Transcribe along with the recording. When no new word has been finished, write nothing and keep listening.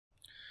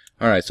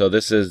Alright, so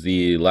this is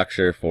the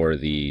lecture for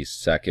the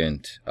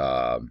second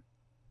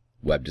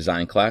web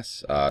design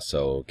class.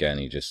 So again,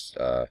 you just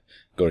go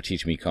to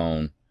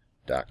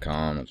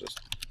teachmecone.com. I'll just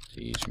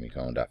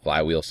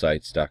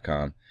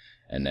teachmecone.flywheelsites.com,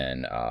 and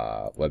then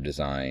web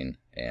design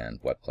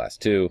and web class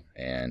 2,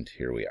 and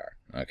here we are.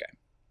 Okay,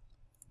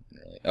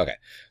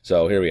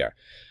 so here we are.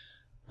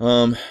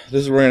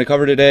 This is what we're going to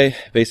cover today.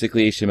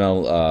 Basically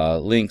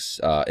HTML links,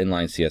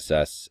 inline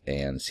CSS,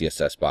 and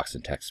CSS box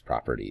and text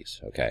properties.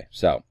 Okay,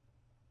 so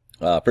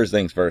first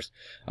things first,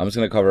 I'm just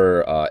going to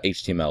cover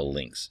HTML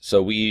links.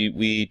 So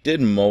we did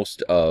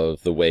most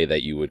of the way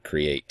that you would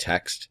create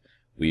text.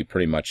 We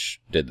pretty much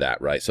did that,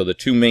 right? So the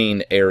two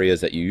main areas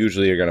that you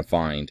usually are going to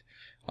find,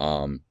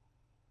 the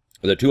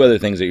two other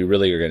things that you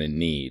really are going to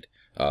need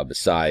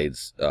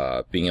besides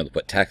being able to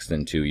put text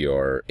into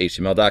your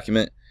HTML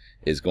document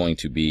is going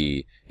to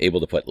be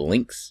able to put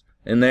links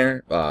in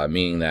there,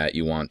 meaning that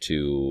you want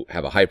to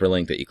have a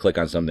hyperlink that you click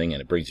on something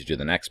and it brings you to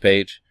the next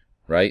page,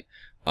 right?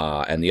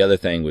 And the other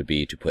thing would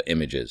be to put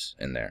images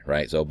in there,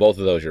 right? So both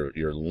of those,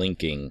 you're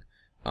linking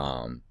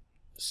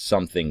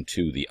something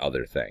to the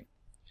other thing.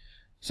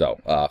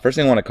 So first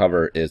thing I want to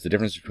cover is the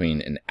difference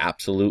between an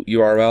absolute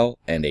URL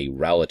and a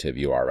relative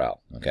URL,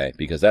 okay?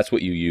 Because that's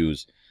what you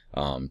use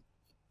in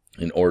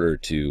order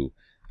to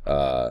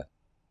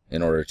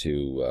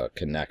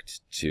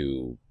connect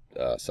to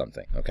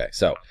something. Okay,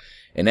 so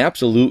an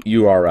absolute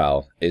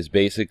URL is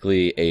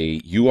basically a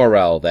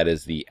URL that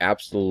is the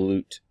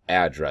absolute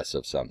address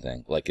of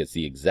something, like it's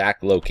the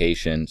exact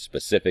location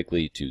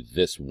specifically to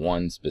this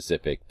one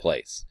specific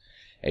place.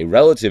 A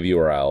relative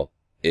URL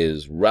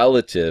is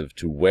relative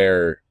to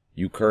where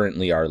you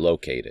currently are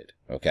located.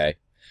 Okay,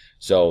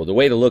 so the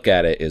way to look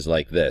at it is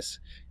like this.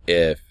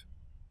 If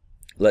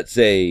let's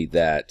say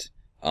that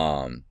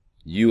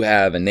you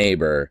have a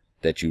neighbor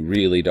that you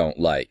really don't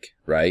like,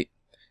 right?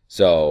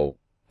 So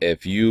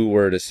if you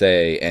were to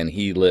say, and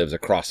he lives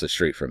across the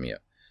street from you,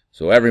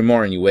 so every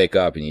morning you wake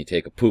up and you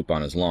take a poop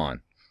on his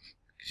lawn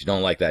because you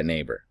don't like that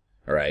neighbor,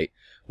 all right?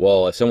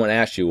 Well, if someone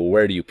asked you, well,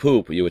 where do you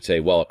poop? You would say,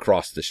 well,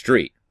 across the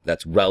street.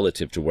 That's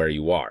relative to where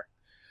you are.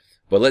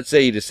 But let's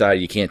say you decide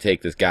you can't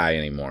take this guy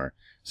anymore,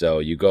 so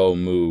you go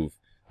move,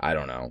 I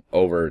don't know,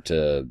 over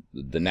to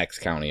the next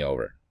county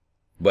over.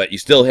 But you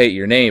still hate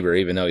your neighbor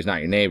even though he's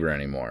not your neighbor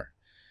anymore.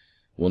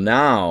 Well,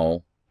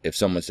 now, if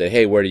someone said,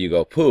 hey, where do you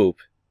go poop?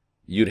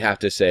 You'd have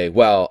to say,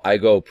 well, I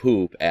go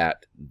poop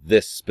at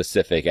this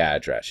specific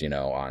address, you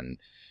know, on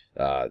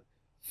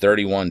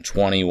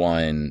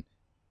 3121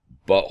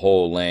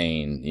 Butthole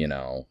Lane, you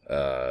know,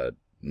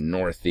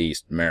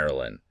 Northeast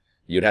Maryland.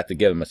 You'd have to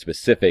give them a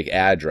specific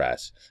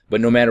address.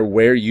 But no matter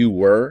where you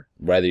were,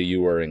 whether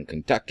you were in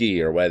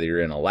Kentucky or whether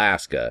you're in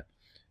Alaska,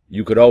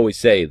 you could always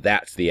say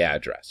that's the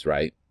address,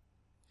 right?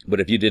 But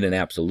if you did an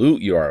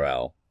absolute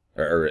URL,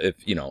 or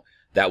if, you know,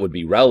 that would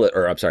be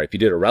if you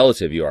did a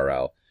relative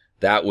URL,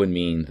 that would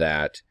mean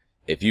that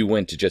if you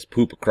went to just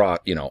poop across,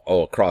 you know,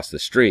 across the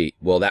street,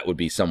 well, that would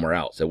be somewhere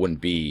else. It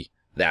wouldn't be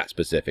that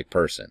specific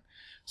person.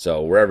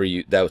 So wherever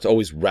that was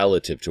always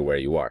relative to where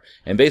you are.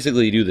 And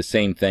basically you do the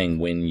same thing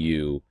when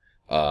you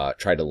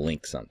try to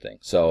link something.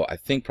 So I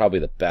think probably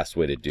the best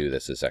way to do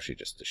this is actually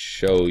just to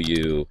show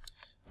you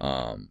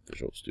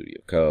Visual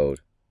Studio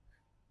Code.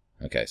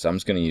 Okay, so I'm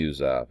just going to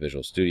use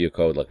Visual Studio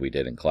Code like we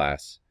did in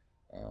class.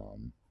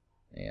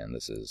 And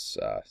this is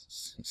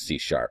C#.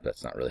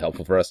 That's not really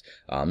helpful for us.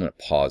 I'm going to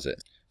pause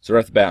it. So right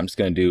off the bat, I'm just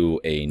going to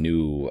do a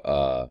new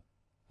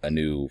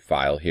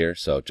file here.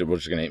 So I'm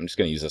just going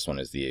to use this one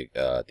as the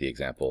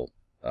example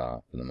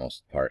for the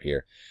most part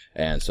here.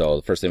 And so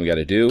the first thing we got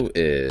to do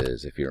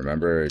is, if you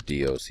remember,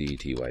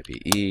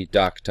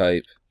 doc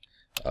type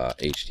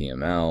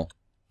HTML,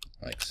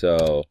 like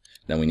so.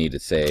 Then we need to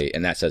say,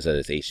 and that says that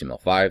it's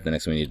HTML5. The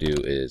next thing we need to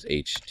do is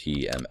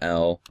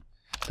HTML.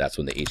 That's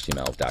when the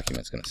HTML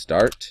document's going to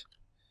start,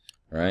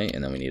 right?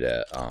 And then we need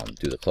to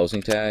do the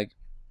closing tag.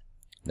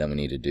 Then we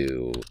need to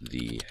do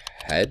the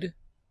head,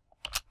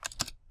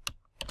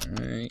 all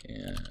right,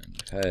 and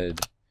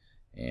head.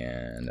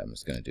 And I'm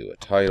just going to do a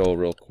title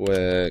real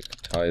quick,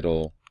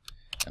 title,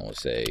 and we'll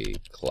say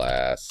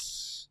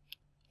class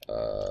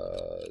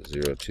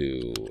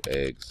 02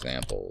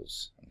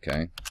 examples,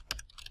 okay?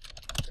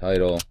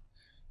 Title.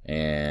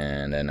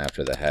 And then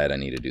after the head, I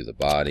need to do the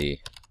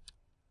body,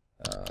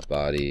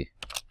 body,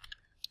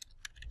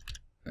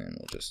 and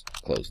we'll just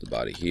close the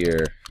body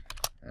here.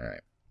 All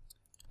right,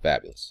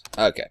 fabulous.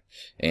 Okay,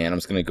 and I'm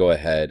just going to go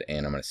ahead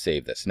and I'm going to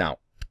save this. Now,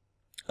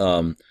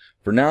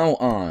 for now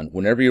on,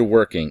 whenever you're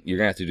working, you're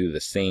going to have to do the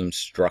same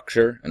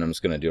structure, and I'm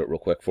just going to do it real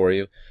quick for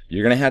you.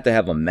 You're going to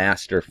have a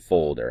master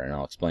folder, and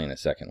I'll explain in a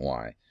second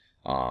why,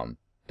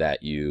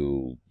 that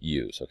you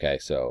use, okay?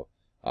 So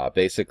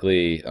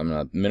basically, I'm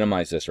going to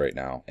minimize this right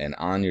now, and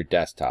on your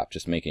desktop,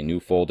 just make a new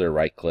folder,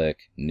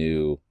 right-click,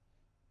 new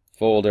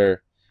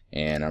folder,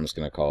 and I'm just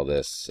going to call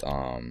this,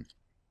 well,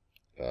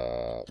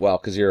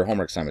 because your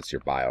homework assignment's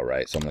your bio,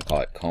 right? So I'm going to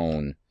call it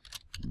Cone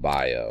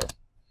Bio.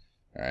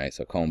 All right,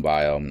 so Cone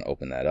Bio, I'm going to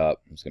open that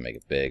up. I'm just going to make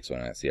it big so I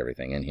don't see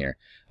everything in here.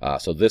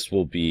 So this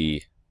will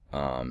be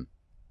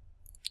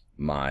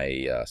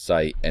my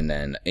site, and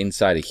then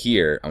inside of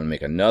here I'm gonna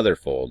make another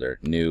folder,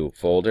 new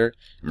folder.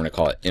 I'm gonna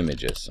call it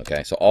images.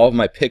 Okay, so all of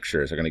my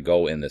pictures are gonna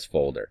go in this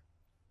folder.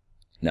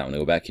 Now I'm gonna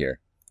go back here,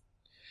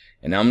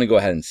 and now I'm gonna go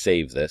ahead and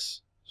save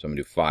this. So I'm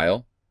gonna do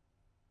File,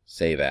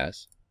 Save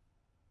As,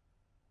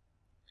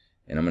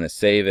 and I'm gonna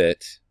save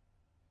it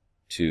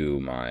to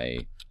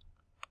my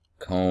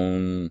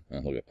Cone.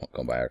 Look at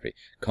Cone Biography,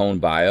 Cone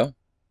Bio.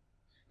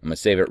 I'm going to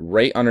save it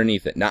right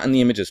underneath it, not in the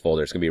images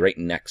folder. It's going to be right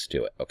next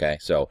to it, okay?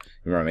 So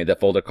remember, I made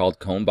that folder called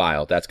Cone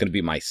Bio. That's going to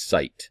be my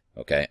site,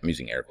 okay? I'm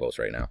using air quotes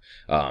right now.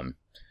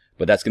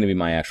 But that's going to be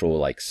my actual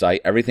like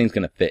site. Everything's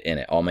going to fit in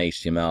it. All my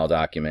HTML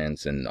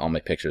documents and all my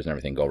pictures and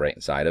everything go right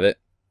inside of it.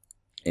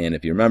 And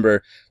if you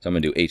remember, so I'm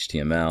going to do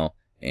HTML,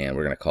 and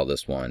we're going to call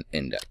this one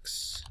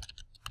index.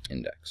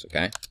 Index,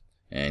 okay?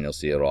 And you'll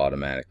see it'll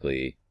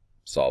automatically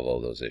solve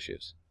all those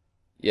issues.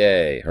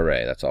 Yay,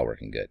 hooray, that's all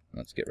working good.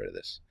 Let's get rid of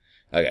this.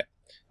 Okay.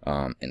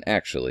 And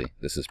actually,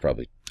 this is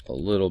probably a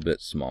little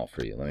bit small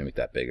for you. Let me make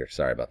that bigger.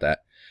 Sorry about that.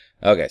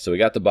 Okay, so we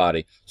got the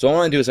body. So what I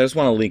want to do is I just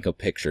want to link a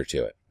picture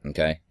to it.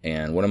 Okay,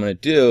 and what I'm going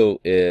to do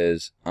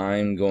is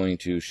I'm going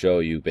to show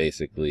you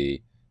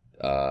basically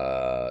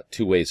 2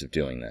 ways of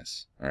doing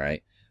this. All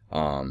right.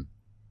 I'm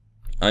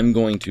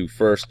going to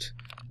first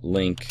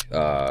link.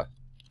 Don't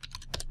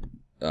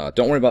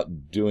worry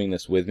about doing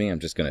this with me. I'm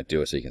just going to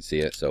do it so you can see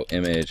it. So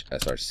image,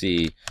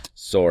 src,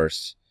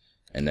 source.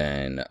 And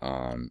then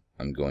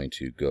I'm going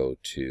to go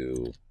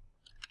to,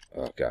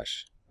 oh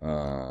gosh,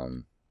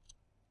 hang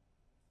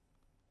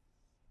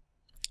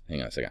on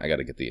a second. I got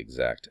to get the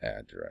exact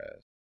address.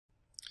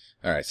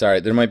 All right,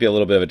 sorry, there might be a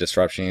little bit of a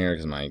disruption here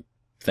because my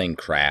thing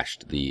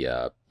crashed,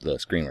 the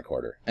screen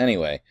recorder.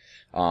 Anyway,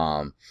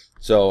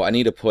 so I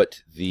need to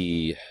put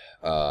the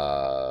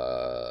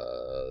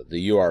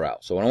URL.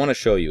 So what I want to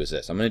show you is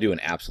this. I'm going to do an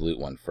absolute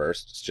one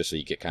first, just so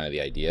you get kind of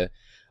the idea.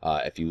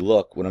 If you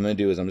look, what I'm going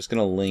to do is I'm just going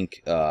to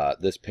link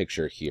this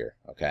picture here,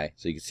 okay?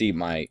 So you can see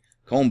my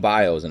Cone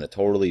Bio is in a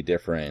totally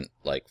different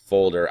like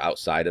folder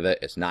outside of it.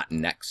 It's not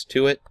next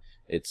to it.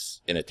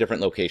 It's in a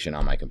different location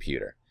on my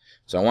computer.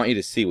 So I want you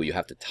to see what you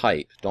have to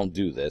type. Don't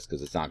do this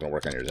because it's not going to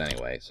work on yours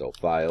anyway. So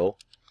file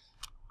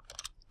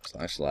 // /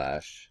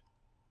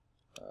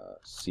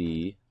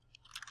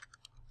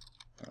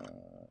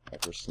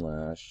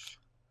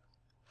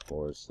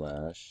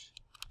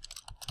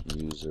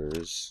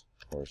 users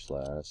 /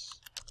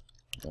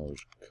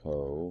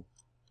 Nojco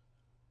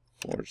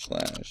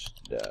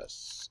 /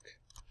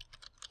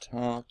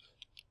 desktop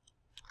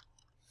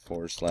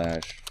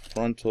 /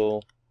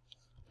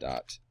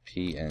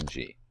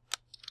 frontal.png.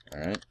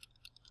 Alright,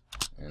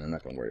 and I'm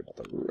not going to worry about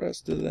the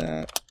rest of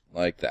that,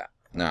 like that.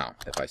 Now,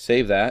 if I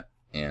save that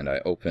and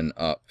I open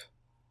up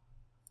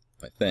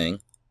my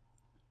thing,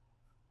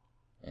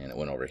 and it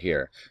went over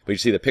here, but you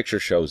see the picture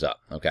shows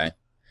up, okay?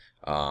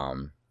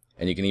 And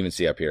you can even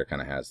see up here it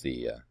kind of has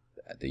the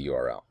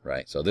URL,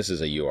 right? So this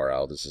is a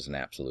URL. This is an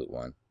absolute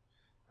one.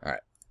 All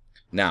right.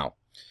 Now,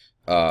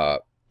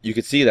 you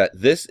can see that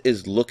this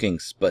is looking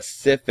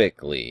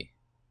specifically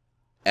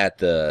at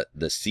the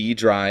C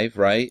drive,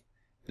 right?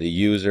 The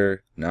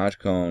user,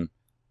 Nojcone,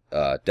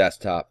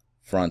 desktop,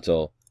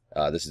 frontal.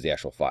 This is the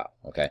actual file,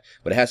 okay?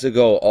 But it has to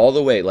go all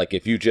the way. Like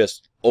if you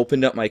just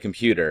opened up my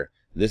computer,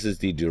 this is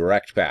the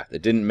direct path.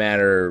 It didn't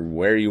matter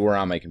where you were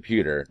on my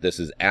computer. This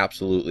is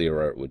absolutely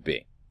where it would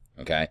be,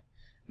 okay?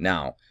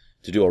 Now,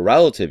 to do a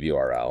relative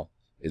URL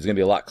is going to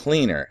be a lot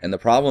cleaner. And the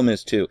problem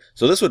is too,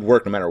 so this would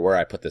work no matter where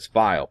I put this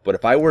file. But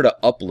if I were to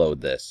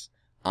upload this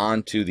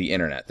onto the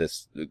internet,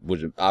 this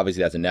would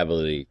obviously that's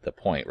inevitably the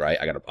point, right?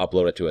 I got to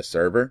upload it to a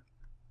server.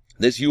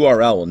 This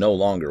URL will no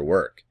longer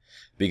work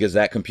because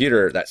that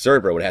computer, that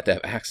server would have to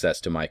have access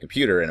to my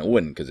computer, and it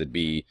wouldn't because it'd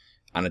be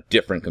on a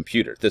different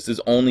computer. This is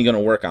only going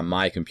to work on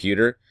my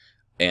computer,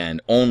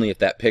 and only if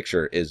that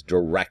picture is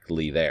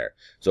directly there.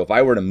 So if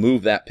I were to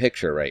move that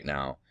picture right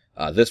now,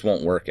 this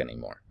won't work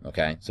anymore,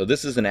 okay? So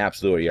this is an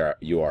absolute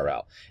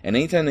URL. And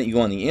anytime that you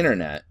go on the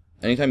internet,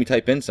 anytime you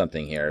type in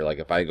something here, like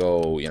if I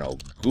go, you know,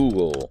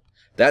 Google,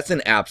 that's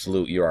an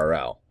absolute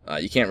URL.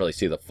 You can't really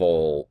see the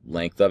full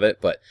length of it,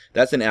 but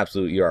that's an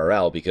absolute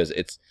URL because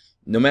it's,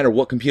 no matter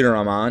what computer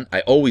I'm on,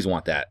 I always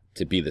want that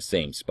to be the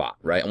same spot,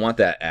 right? I want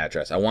that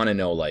address. I want to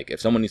know, like,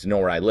 if someone needs to know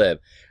where I live,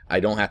 I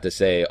don't have to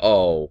say,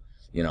 oh,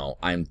 you know,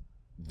 I'm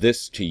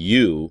this to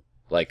you.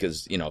 Like,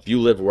 because, you know, if you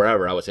live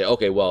wherever, I would say,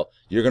 okay, well,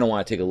 you're going to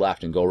want to take a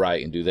left and go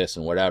right and do this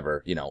and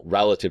whatever, you know,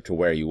 relative to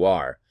where you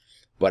are.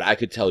 But I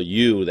could tell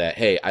you that,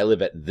 hey, I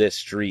live at this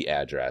street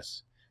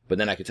address. But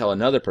then I could tell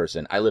another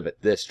person, I live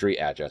at this street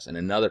address, and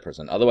another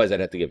person. Otherwise, I'd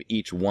have to give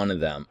each one of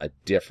them a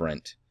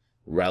different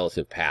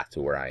relative path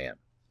to where I am.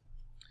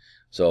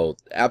 So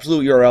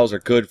absolute URLs are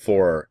good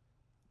for,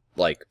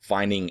 like,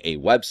 finding a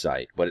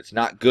website, but it's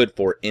not good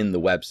for in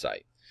the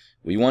website.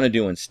 What you want to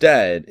do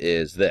instead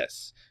is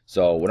this.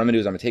 So what I'm going to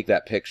do is I'm going to take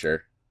that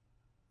picture.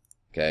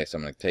 Okay, so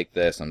I'm going to take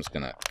this. I'm just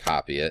going to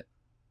copy it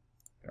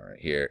right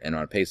here, and I'm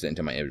going to paste it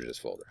into my images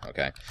folder.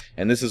 Okay,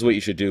 and this is what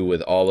you should do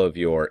with all of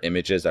your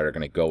images that are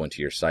going to go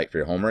into your site for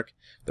your homework.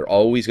 They're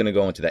always going to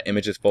go into that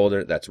images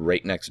folder that's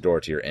right next door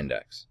to your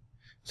index.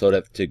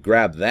 So to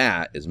grab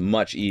that is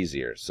much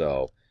easier.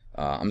 So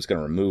I'm just going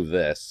to remove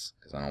this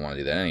because I don't want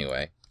to do that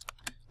anyway.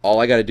 All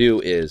I got to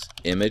do is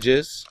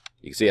images.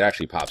 You can see it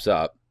actually pops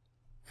up.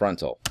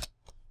 Frontal.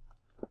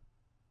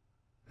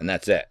 And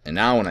that's it. And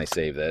now when I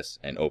save this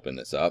and open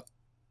this up,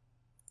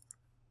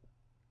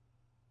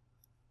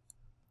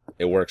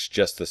 it works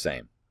just the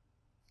same.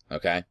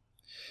 Okay?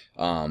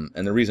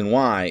 And the reason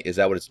why is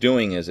that what it's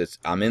doing is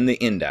I'm in the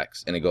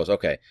index, and it goes,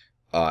 okay,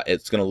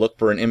 it's going to look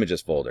for an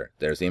images folder.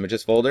 There's the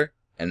images folder,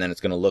 and then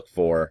it's going to look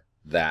for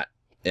that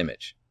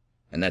image.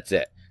 And that's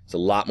it. It's a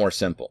lot more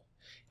simple.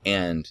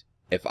 And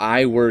if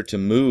I were to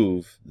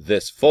move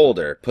this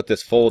folder, put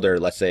this folder,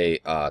 let's say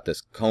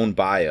this Cone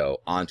Bio,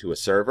 onto a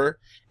server,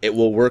 it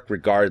will work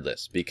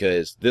regardless,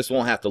 because this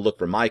won't have to look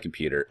for my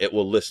computer. It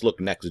will just look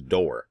next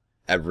door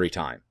every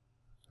time.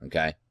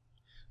 Okay?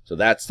 So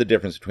that's the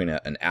difference between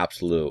an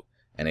absolute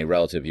and a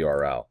relative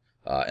URL,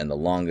 and the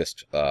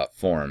longest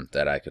form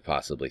that I could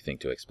possibly think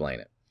to explain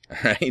it. All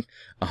right?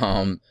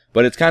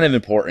 But it's kind of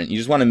important. You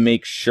just want to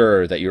make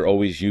sure that you're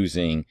always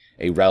using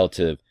a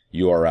relative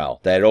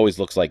URL, that it always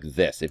looks like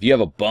this. If you have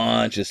a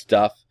bunch of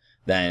stuff,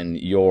 then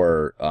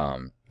your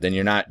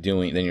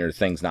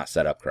thing's not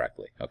set up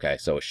correctly. Okay,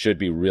 so it should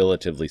be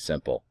relatively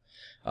simple,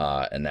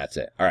 and that's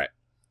it. All right.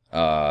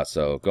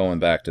 So going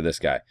back to this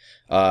guy.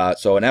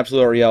 So an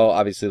absolute URL,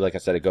 obviously, like I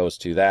said, it goes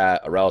to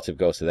that. A relative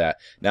goes to that.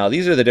 Now,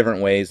 these are the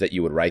different ways that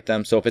you would write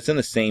them. So if it's in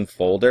the same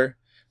folder,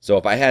 so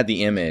if I had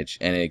the image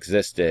and it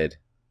existed,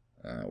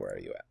 where are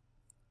you at?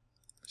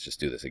 Let's just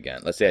do this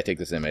again. Let's say I take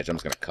this image. I'm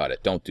just going to cut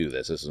it. Don't do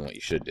this. This is what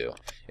you should do.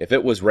 If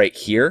it was right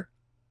here,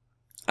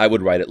 I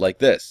would write it like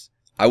this.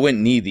 I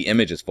wouldn't need the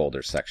images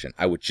folder section.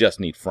 I would just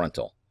need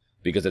frontal,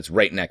 because it's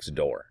right next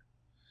door.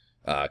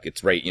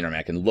 It's right, you know,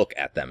 I can look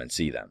at them and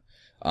see them.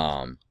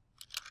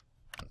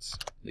 Let's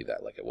leave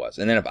that like it was.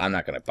 And then if I'm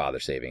not going to bother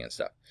saving and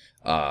stuff.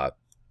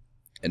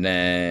 And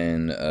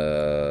then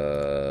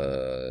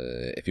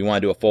if you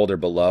want to do a folder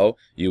below,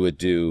 you would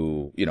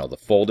do, you know, the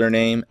folder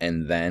name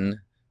and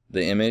then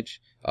the image.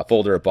 A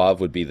folder above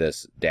would be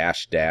this /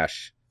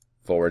 /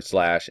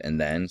 and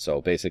then.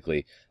 So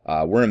basically,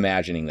 we're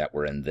imagining that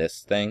we're in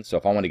this thing. So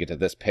if I want to get to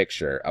this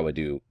picture, I would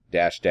do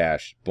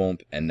 / boom,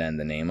 and then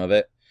the name of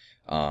it.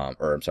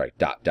 Or I'm sorry, .. /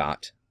 and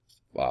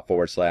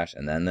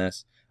then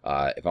this.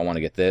 If I want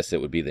to get this,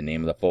 it would be the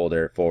name of the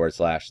folder /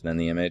 then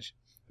the image.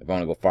 If I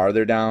want to go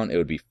farther down, it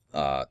would be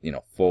you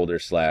know, folder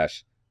 / blah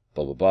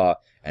blah blah,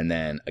 and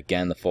then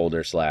again the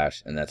folder /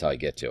 and that's how I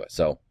get to it.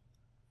 So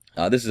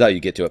this is how you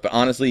get to it. But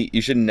honestly,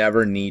 you should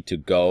never need to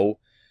go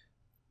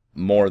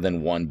more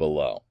than one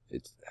below.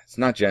 It's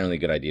not generally a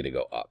good idea to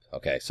go up.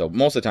 Okay, so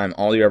most of the time,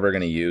 all you're ever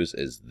going to use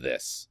is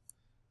this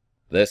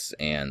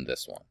and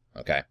this one.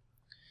 Okay.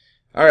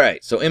 All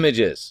right. So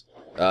images.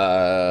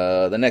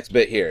 The next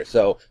bit here.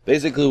 So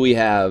basically we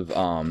have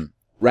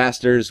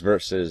rasters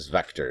versus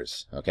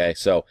vectors. Okay,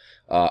 so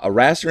a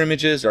raster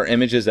images are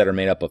images that are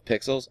made up of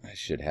pixels. I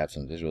should have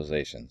some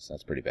visualizations.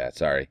 That's pretty bad.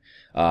 Sorry.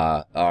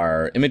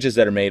 Are images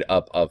that are made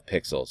up of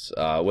pixels.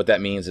 What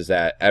that means is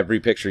that every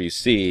picture you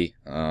see,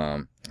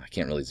 I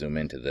can't really zoom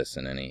into this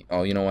in any.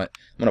 Oh, you know what?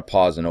 I'm gonna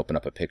pause and open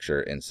up a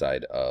picture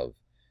inside of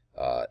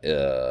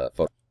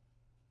photo.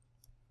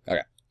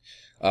 Okay.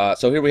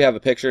 So here we have a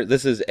picture.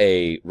 This is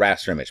a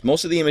raster image.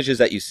 Most of the images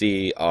that you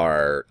see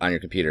are on your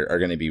computer are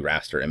going to be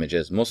raster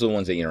images. Most of the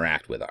ones that you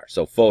interact with are.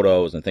 So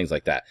photos and things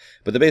like that.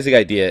 But the basic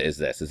idea is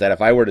this, is that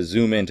if I were to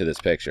zoom into this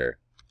picture,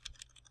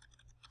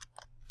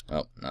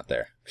 oh, not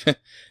there. If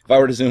I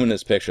were to zoom in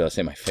this picture, let's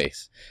say my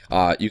face,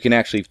 you can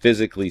actually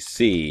physically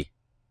see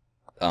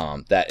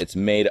that it's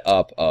made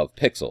up of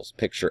pixels,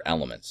 picture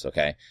elements,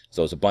 okay?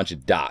 So it's a bunch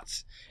of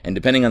dots. And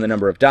depending on the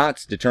number of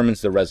dots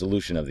determines the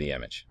resolution of the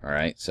image, all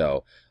right?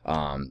 So,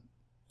 and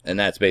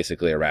that's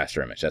basically a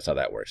raster image. That's how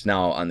that works.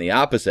 Now, on the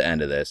opposite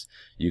end of this,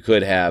 you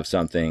could have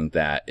something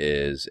that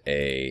is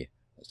a,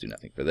 let's do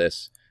nothing for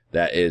this,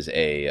 that is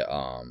a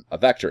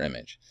vector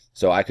image.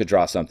 So I could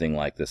draw something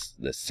like this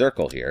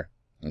circle here,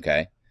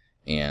 okay?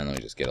 And let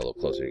me just get a little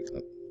closer.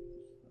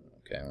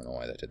 Okay, I don't know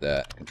why that did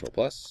that. Control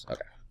plus,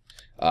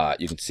 okay.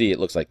 You can see it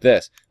looks like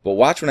this, but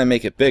watch when I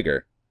make it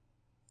bigger.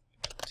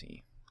 Let's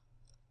see.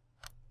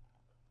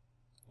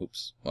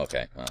 Oops.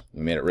 Okay. Well,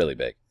 we made it really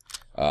big.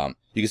 You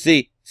can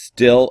see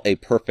still a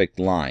perfect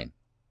line.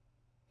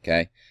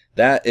 Okay.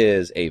 That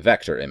is a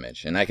vector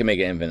image, and I can make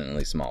it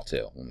infinitely small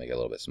too. We'll make it a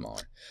little bit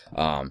smaller.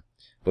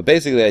 But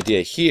basically the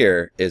idea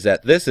here is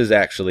that this is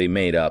actually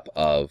made up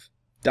of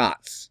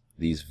dots,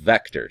 these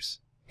vectors.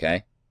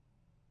 Okay.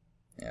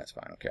 Yeah, that's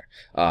fine. I don't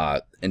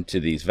care. Into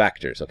these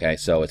vectors. Okay,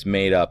 so it's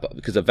made up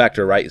because a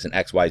vector, right, is an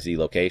XYZ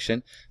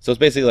location. So it's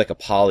basically like a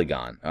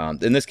polygon.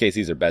 In this case,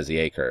 these are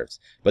Bezier curves,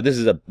 but this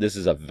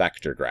is a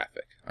vector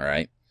graphic. All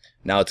right.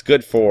 Now it's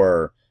good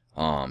for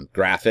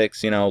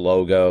graphics, you know,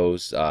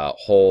 logos,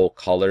 whole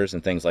colors,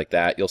 and things like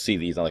that. You'll see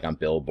these like on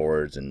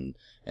billboards and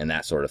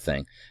that sort of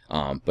thing.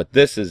 But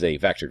this is a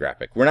vector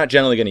graphic. We're not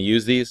generally going to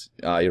use these.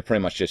 You'll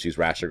pretty much just use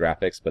raster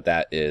graphics, but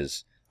that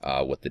is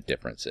what the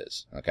difference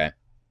is. Okay.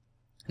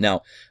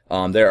 Now,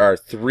 there are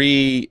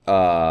three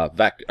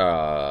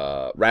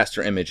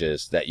raster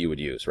images that you would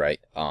use, right?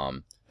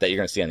 That you're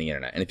going to see on the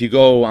internet. And if you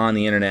go on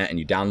the internet and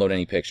you download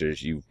any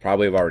pictures, you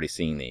probably have already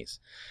seen these.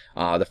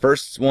 The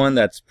first one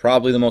that's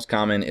probably the most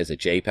common is a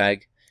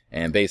JPEG.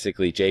 And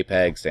basically,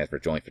 JPEG stands for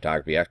Joint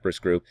Photography Experts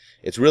Group.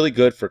 It's really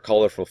good for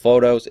colorful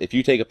photos. If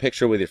you take a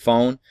picture with your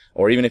phone,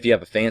 or even if you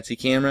have a fancy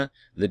camera,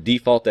 the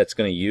default that's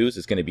going to use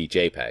is going to be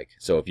JPEG.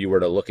 So if you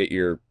were to look at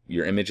your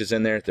images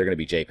in there, they're going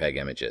to be JPEG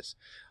images.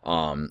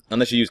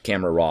 Unless you use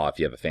Camera Raw if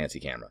you have a fancy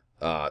camera.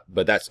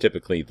 But that's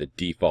typically the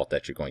default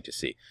that you're going to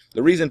see.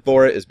 The reason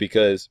for it is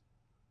because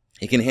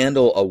it can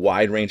handle a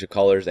wide range of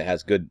colors. It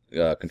has good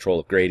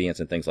control of gradients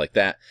and things like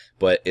that,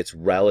 but it's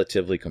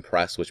relatively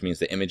compressed, which means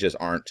the images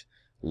aren't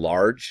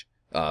large.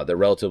 They're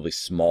relatively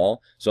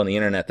small. So on the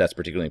internet, that's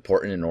particularly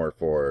important in order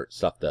for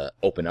stuff to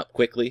open up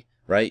quickly,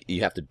 right?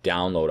 You have to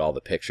download all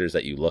the pictures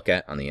that you look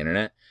at on the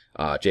internet.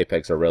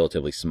 JPEGs are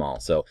relatively small.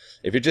 So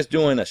if you're just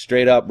doing a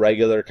straight up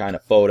regular kind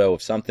of photo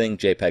of something,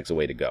 JPEG's the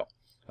way to go.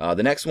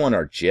 The next one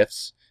are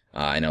GIFs.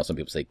 I know some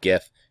people say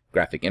GIF,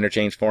 graphic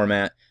interchange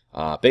format.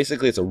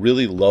 Basically, it's a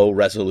really low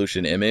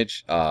resolution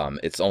image.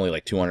 It's only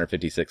like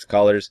 256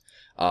 colors.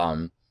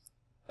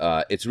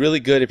 It's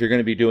really good if you're going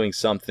to be doing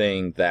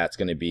something that's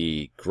going to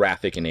be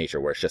graphic in nature,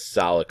 where it's just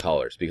solid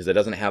colors, because it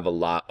doesn't have a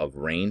lot of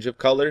range of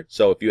color.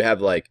 So if you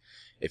have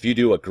if you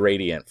do a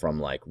gradient from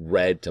like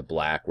red to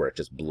black, where it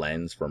just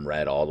blends from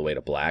red all the way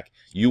to black,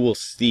 you will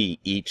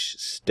see each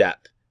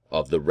step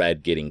of the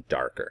red getting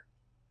darker.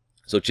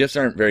 So GIFs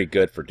aren't very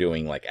good for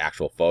doing like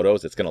actual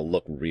photos. It's going to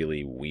look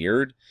really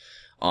weird.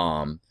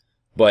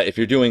 But if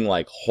you're doing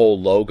like whole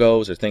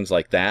logos or things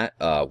like that,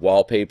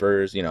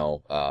 wallpapers,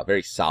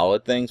 very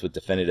solid things with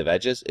definitive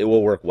edges, it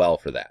will work well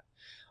for that.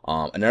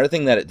 Another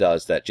thing that it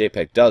does that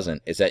JPEG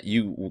doesn't is that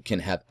you can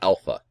have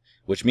alpha,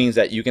 which means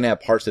that you can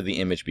have parts of the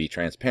image be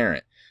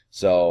transparent.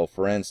 So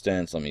for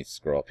instance, let me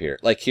scroll up here.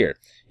 Like here,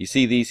 you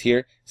see these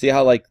here? See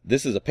how like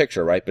this is a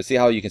picture, right? But see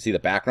how you can see the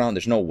background?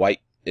 There's no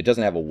white, it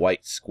doesn't have a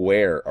white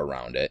square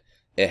around it.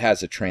 It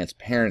has a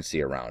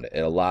transparency around it. It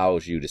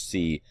allows you to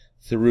see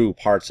through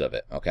parts of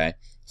it, okay?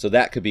 So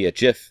that could be a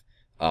GIF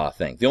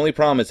thing. The only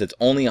problem is it's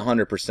only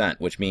 100%,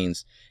 which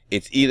means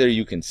it's either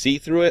you can see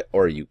through it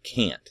or you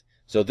can't.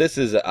 So this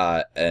is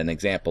an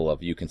example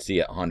of you can see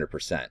it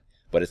 100%,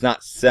 but it's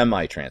not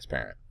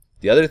semi-transparent.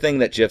 The other thing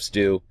that GIFs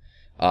do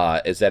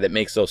is that it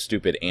makes those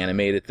stupid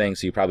animated things.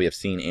 So you probably have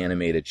seen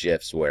animated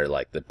GIFs where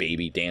like the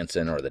baby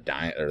dancing or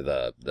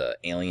the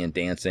alien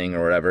dancing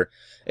or whatever.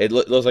 It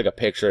looks like a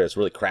picture. It's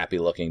really crappy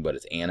looking, but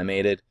it's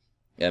animated.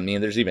 I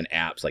mean, there's even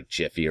apps like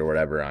Jiffy or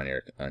whatever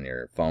on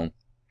your phone.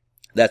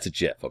 That's a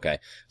GIF, okay?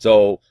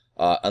 So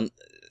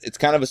it's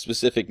kind of a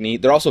specific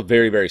need. They're also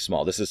very, very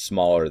small. This is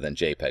smaller than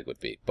JPEG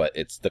would be, but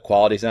the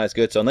quality's not as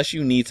good. So unless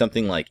you need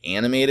something like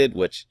animated,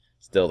 which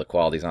still the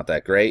quality's not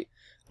that great,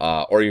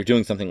 or you're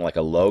doing something like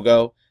a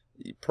logo,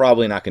 you're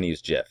probably not going to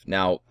use GIF.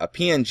 Now, a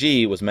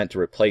PNG was meant to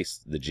replace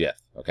the GIF,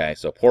 okay?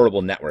 So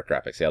portable network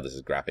graphics. See how this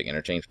is graphic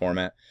interchange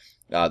format?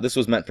 This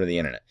was meant for the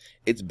internet.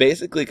 It's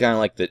basically kind of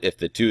like if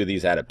the two of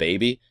these had a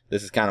baby,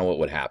 this is kind of what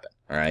would happen.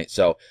 All right.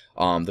 So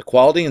the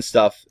quality and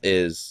stuff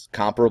is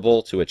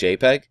comparable to a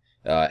JPEG.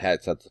 It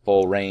has the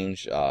full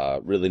range,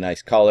 really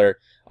nice color.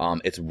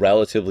 It's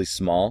relatively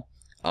small.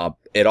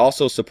 It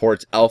also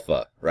supports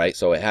alpha, right?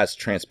 So it has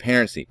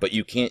transparency, but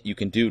you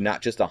can do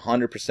not just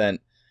 100%,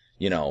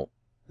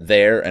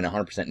 there and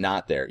 100%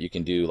 not there. You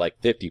can do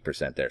like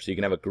 50% there. So you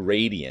can have a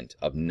gradient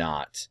of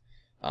not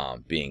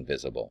being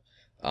visible.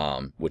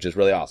 Which is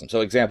really awesome. So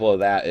example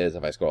of that is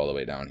if I scroll all the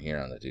way down here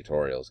on the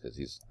tutorials,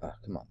 because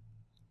come on,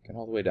 get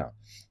all the way down.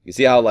 You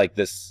see how like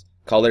this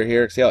color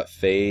here, see how it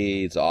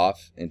fades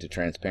off into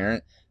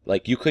transparent?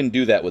 Like you couldn't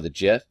do that with a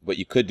GIF, but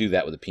you could do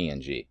that with a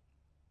PNG.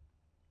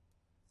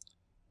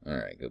 All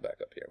right, go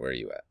back up here. Where are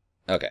you at?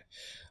 Okay.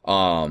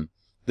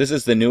 This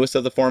is the newest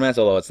of the formats,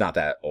 although it's not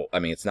that old. I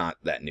mean, it's not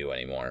that new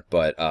anymore,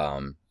 but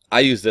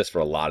I use this for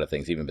a lot of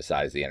things, even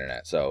besides the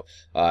internet. So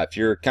if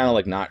you're kind of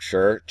like not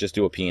sure, just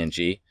do a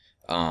PNG.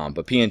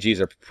 But PNGs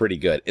are pretty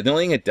good. The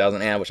only thing it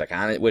doesn't have, which I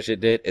kind of wish it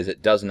did, is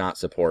it does not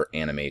support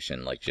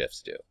animation like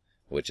GIFs do,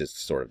 which is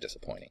sort of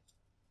disappointing.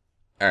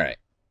 All right.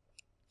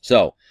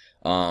 So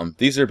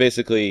these are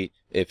basically,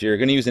 if you're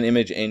going to use an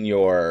image in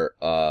your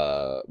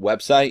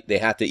website, they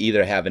have to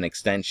either have an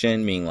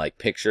extension, meaning like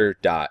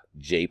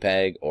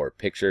picture.jpg or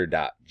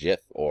picture.gif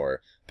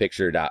or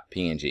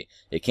picture.png.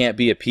 It can't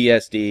be a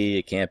PSD,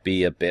 it can't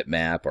be a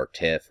bitmap or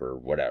TIFF or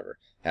whatever.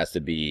 It has to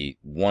be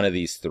one of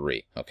these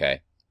three,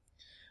 okay?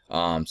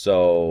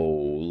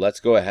 So let's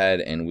go ahead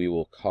and we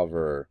will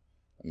cover,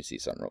 let me see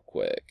something real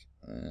quick.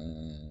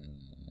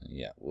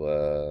 Yeah,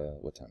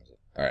 what time is it?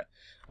 All right.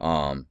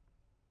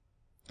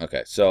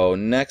 Okay, so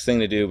next thing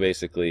to do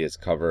basically is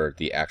cover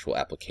the actual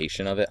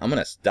application of it. I'm going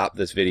to stop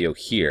this video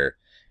here,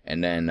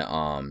 and then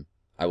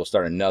I will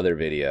start another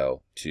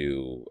video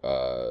to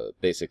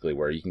basically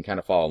where you can kind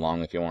of follow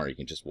along if you want, or you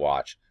can just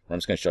watch. I'm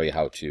just going to show you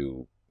how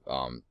to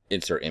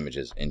insert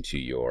images into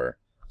your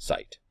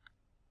site.